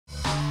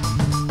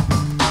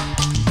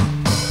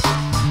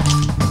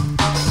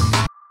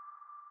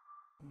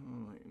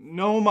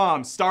No,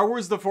 Mom. Star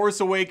Wars The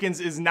Force Awakens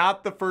is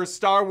not the first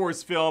Star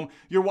Wars film.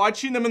 You're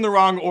watching them in the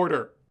wrong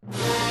order.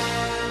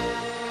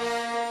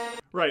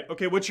 Right,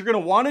 okay, what you're gonna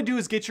wanna do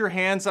is get your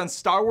hands on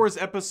Star Wars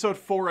Episode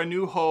 4 A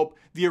New Hope,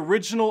 the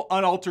original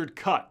unaltered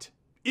cut.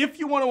 If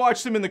you wanna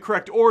watch them in the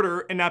correct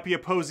order and not be a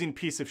posing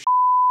piece of shit.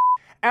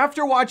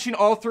 After watching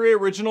all 3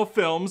 original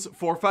films,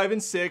 4, 5,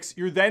 and 6,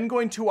 you're then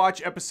going to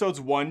watch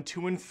episodes 1,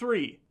 2, and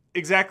 3.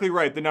 Exactly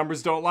right, the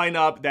numbers don't line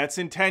up, that's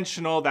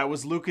intentional, that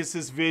was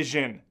Lucas's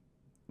vision.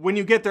 When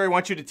you get there, I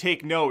want you to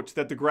take note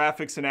that the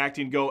graphics and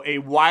acting go a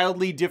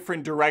wildly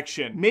different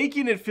direction,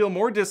 making it feel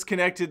more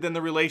disconnected than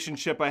the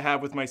relationship I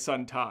have with my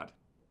son, Todd.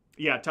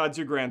 Yeah, Todd's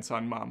your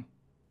grandson, Mom.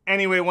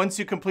 Anyway, once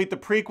you complete the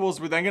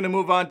prequels, we're then gonna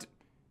move on to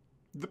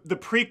the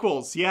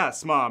prequels.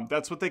 Yes, Mom,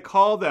 that's what they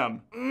call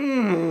them.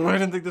 I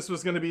didn't think this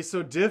was gonna be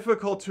so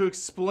difficult to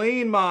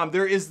explain, Mom.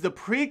 There is the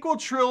prequel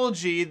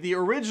trilogy, the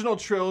original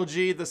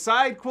trilogy, the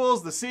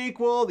sidequels, the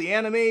sequel, the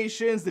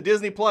animations, the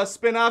Disney Plus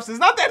spin-offs. It's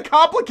not that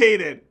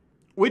complicated.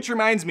 Which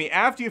reminds me,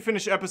 after you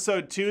finish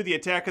episode 2, The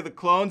Attack of the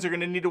Clones, you're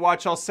gonna need to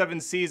watch all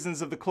 7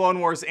 seasons of the Clone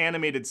Wars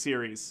animated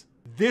series.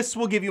 This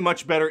will give you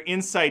much better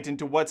insight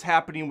into what's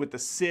happening with the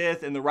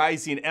Sith and the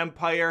rising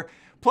Empire.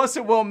 Plus,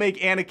 it won't make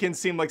Anakin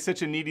seem like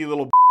such a needy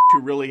little who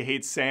really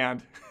hates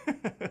sand.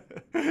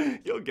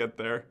 You'll get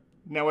there.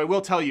 Now, I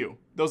will tell you,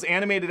 those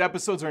animated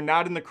episodes are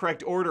not in the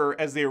correct order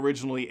as they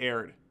originally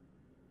aired.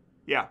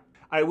 Yeah.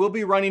 I will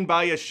be running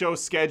by a show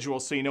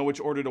schedule so you know which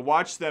order to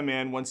watch them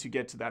in once you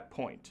get to that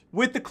point.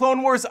 With the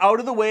Clone Wars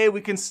out of the way,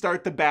 we can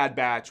start the Bad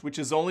Batch, which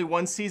is only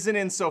 1 season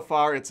in so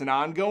far. It's an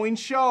ongoing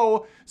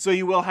show, so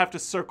you will have to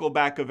circle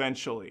back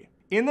eventually.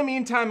 In the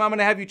meantime, I'm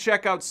gonna have you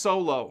check out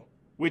Solo,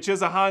 which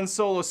is a Han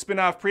Solo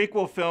spin-off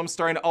prequel film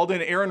starring Alden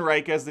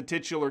Ehrenreich as the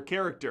titular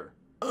character.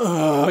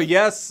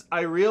 Yes,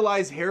 I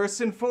realize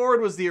Harrison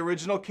Ford was the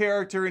original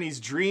character and he's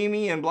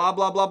dreamy and blah,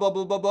 blah, blah, blah,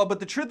 blah, blah, blah, but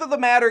the truth of the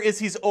matter is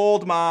he's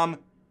old, Mom.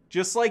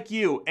 Just like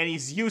you, and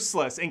he's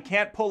useless and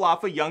can't pull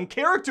off a young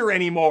character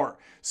anymore.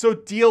 So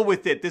deal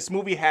with it. This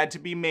movie had to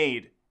be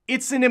made.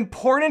 It's an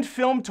important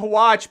film to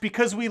watch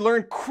because we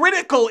learn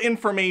critical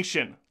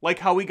information, like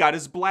how he got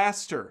his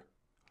blaster,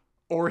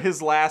 or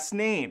his last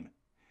name,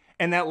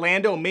 and that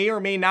Lando may or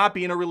may not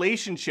be in a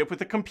relationship with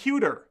a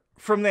computer.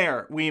 From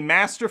there, we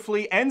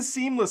masterfully and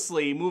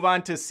seamlessly move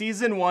on to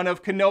season 1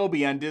 of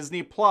Kenobi on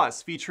Disney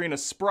Plus, featuring a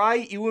spry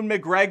Ewan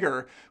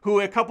McGregor, who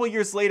a couple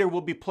years later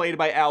will be played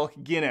by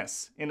Alec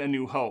Guinness in A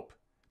New Hope.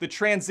 The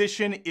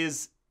transition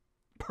is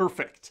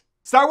perfect.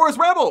 Star Wars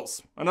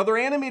Rebels, another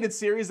animated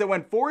series that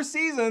went 4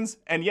 seasons,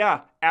 and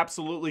yeah,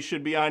 absolutely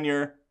should be on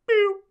your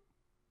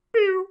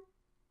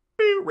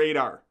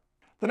radar.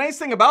 The nice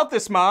thing about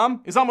this,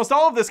 Mom, is almost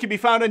all of this can be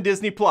found on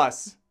Disney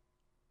Plus,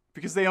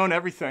 because they own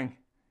everything.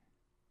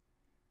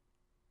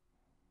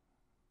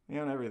 They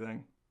own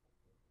everything.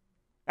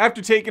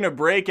 After taking a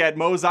break at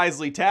Mos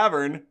Eisley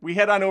Tavern, we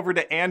head on over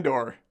to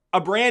Andor, a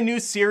brand new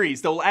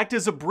series that will act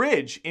as a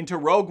bridge into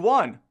Rogue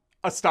One,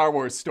 a Star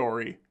Wars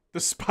story.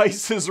 The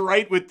spice is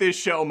right with this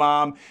show,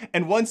 Mom.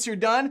 And once you're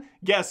done,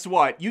 guess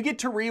what? You get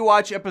to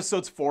rewatch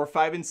episodes 4,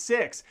 5, and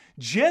 6,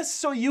 just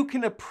so you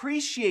can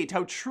appreciate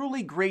how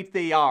truly great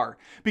they are.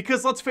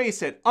 Because let's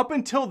face it, up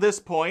until this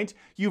point,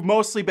 you've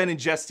mostly been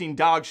ingesting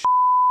dog shit.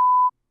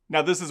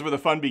 Now this is where the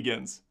fun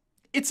begins.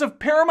 It's of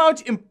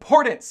paramount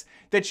importance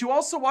that you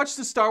also watch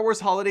the Star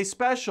Wars Holiday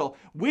Special,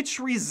 which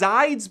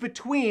resides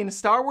between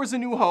Star Wars A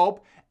New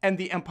Hope and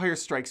The Empire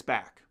Strikes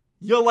Back.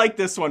 You'll like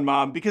this one,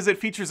 Mom, because it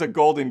features a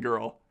golden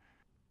girl.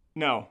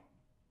 No,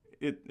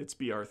 it's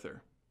B.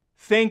 Arthur.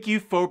 Thank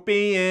you for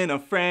being a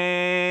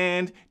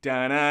friend.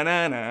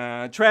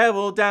 Da-na-na-na.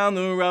 Travel down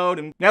the road.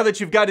 And now that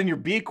you've gotten your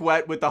beak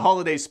wet with the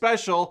Holiday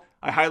Special,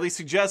 I highly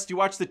suggest you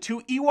watch the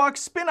 2 Ewok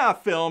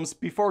spin-off films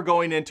before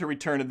going into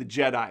Return of the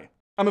Jedi.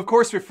 I'm of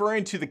course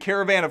referring to the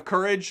Caravan of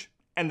Courage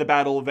and the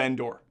Battle of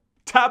Endor.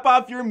 Top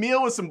off your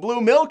meal with some blue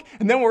milk,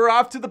 and then we're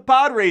off to the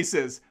pod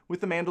races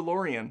with The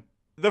Mandalorian.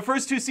 The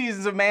first 2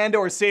 seasons of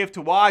Mando are safe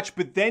to watch,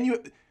 but then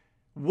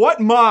What,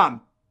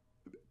 Mom?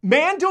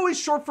 Mando is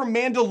short for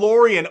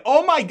Mandalorian.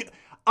 Oh my God.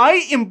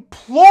 I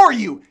implore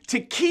you to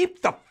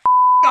keep the f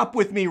up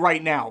with me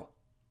right now.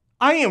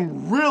 I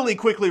am really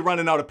quickly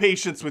running out of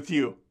patience with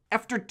you.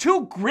 After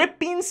 2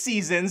 gripping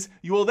seasons,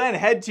 you will then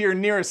head to your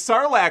nearest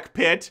Sarlacc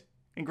pit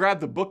and grab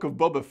the Book of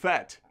Boba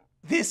Fett.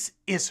 This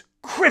is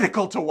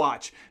critical to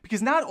watch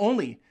because not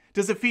only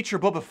does it feature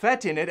Boba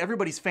Fett in it,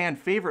 everybody's fan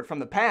favorite from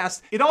the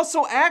past, it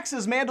also acts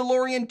as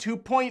Mandalorian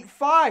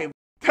 2.5.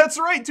 That's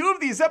right, 2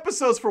 of these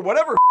episodes, for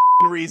whatever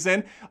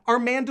reason, are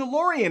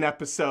Mandalorian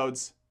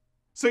episodes.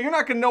 So you're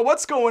not gonna know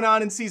what's going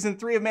on in season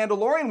 3 of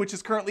Mandalorian, which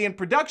is currently in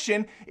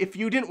production, if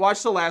you didn't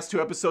watch the last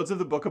 2 episodes of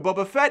the Book of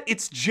Boba Fett.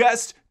 It's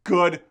just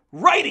good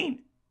writing.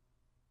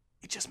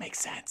 It just makes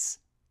sense.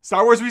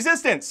 Star Wars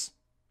Resistance.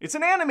 It's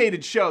an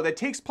animated show that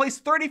takes place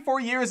 34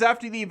 years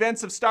after the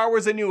events of Star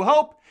Wars A New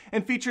Hope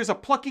and features a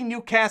plucky new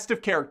cast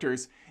of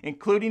characters,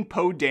 including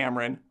Poe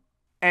Dameron.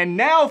 And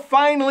now,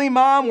 finally,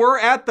 Mom, we're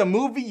at the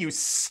movie you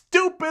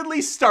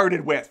stupidly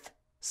started with.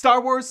 Star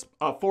Wars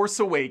A Force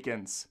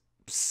Awakens.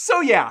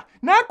 So yeah,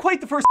 not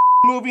quite the first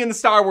movie in the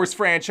Star Wars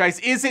franchise,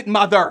 is it,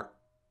 Mother?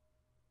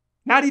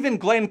 Not even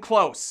Glenn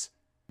Close.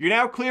 You're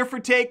now clear for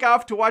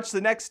takeoff to watch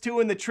the next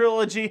two in the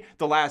trilogy,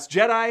 The Last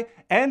Jedi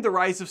and The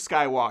Rise of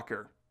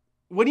Skywalker.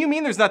 What do you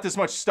mean there's not this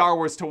much Star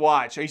Wars to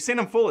watch? Are you saying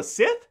I'm full of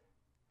Sith?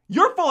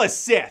 You're full of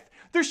Sith!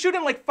 They're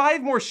shooting like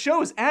 5 more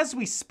shows as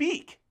we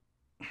speak.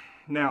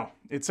 Now,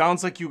 it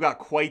sounds like you got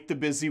quite the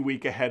busy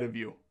week ahead of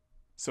you.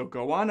 So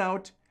go on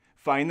out,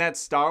 find that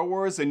Star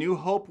Wars A New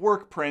Hope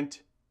work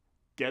print,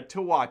 get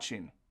to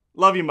watching.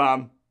 Love you,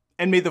 Mom.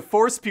 And may the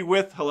Force be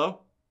with...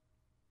 Hello?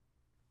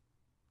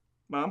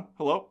 Mom?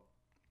 Hello?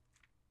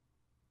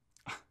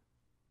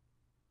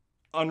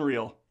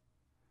 Unreal.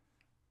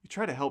 You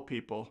try to help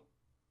people.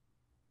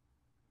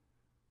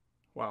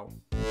 Wow.